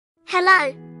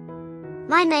Hello.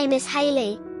 My name is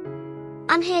Hayley.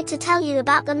 I'm here to tell you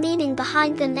about the meaning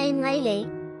behind the name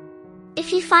Raylee.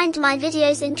 If you find my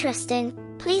videos interesting,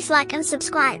 please like and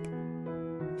subscribe.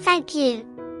 Thank you.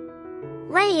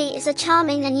 Raylee is a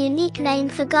charming and unique name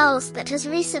for girls that has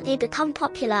recently become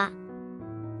popular.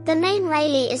 The name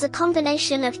Raylee is a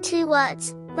combination of two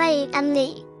words, Ray and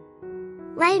Lee.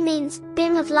 Ray means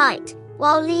beam of light,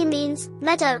 while Lee means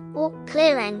meadow or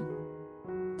clearing.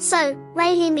 So,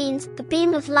 Raylee means the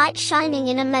beam of light shining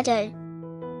in a meadow.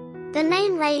 The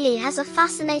name Raylee has a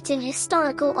fascinating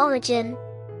historical origin.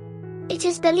 It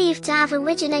is believed to have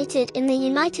originated in the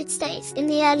United States in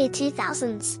the early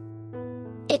 2000s.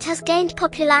 It has gained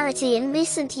popularity in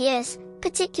recent years,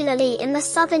 particularly in the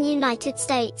southern United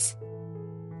States.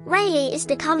 Raylee is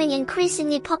becoming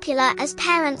increasingly popular as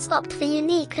parents opt for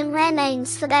unique and rare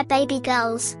names for their baby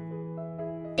girls.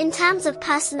 In terms of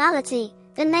personality,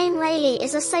 the name Raylee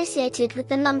is associated with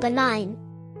the number 9.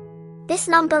 This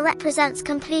number represents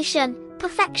completion,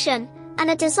 perfection, and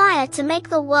a desire to make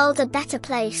the world a better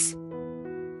place.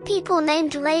 People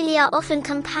named Raylee are often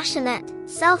compassionate,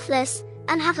 selfless,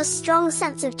 and have a strong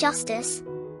sense of justice.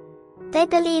 They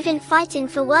believe in fighting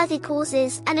for worthy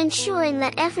causes and ensuring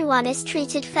that everyone is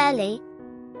treated fairly.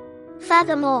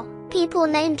 Furthermore, people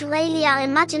named Raylee are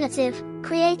imaginative,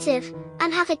 creative,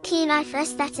 and have a keen eye for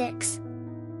aesthetics.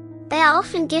 They are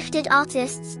often gifted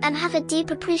artists and have a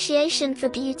deep appreciation for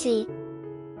beauty.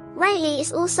 Raylee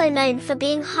is also known for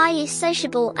being highly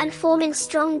sociable and forming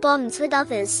strong bonds with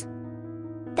others.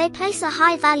 They place a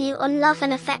high value on love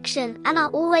and affection and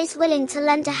are always willing to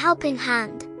lend a helping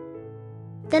hand.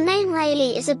 The name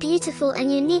Raylee is a beautiful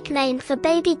and unique name for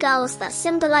baby girls that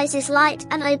symbolizes light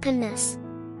and openness.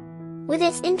 With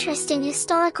its interesting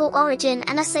historical origin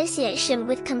and association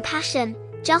with compassion,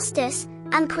 justice,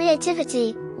 and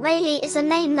creativity, Raylee is a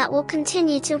name that will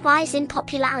continue to rise in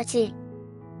popularity.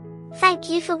 Thank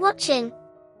you for watching.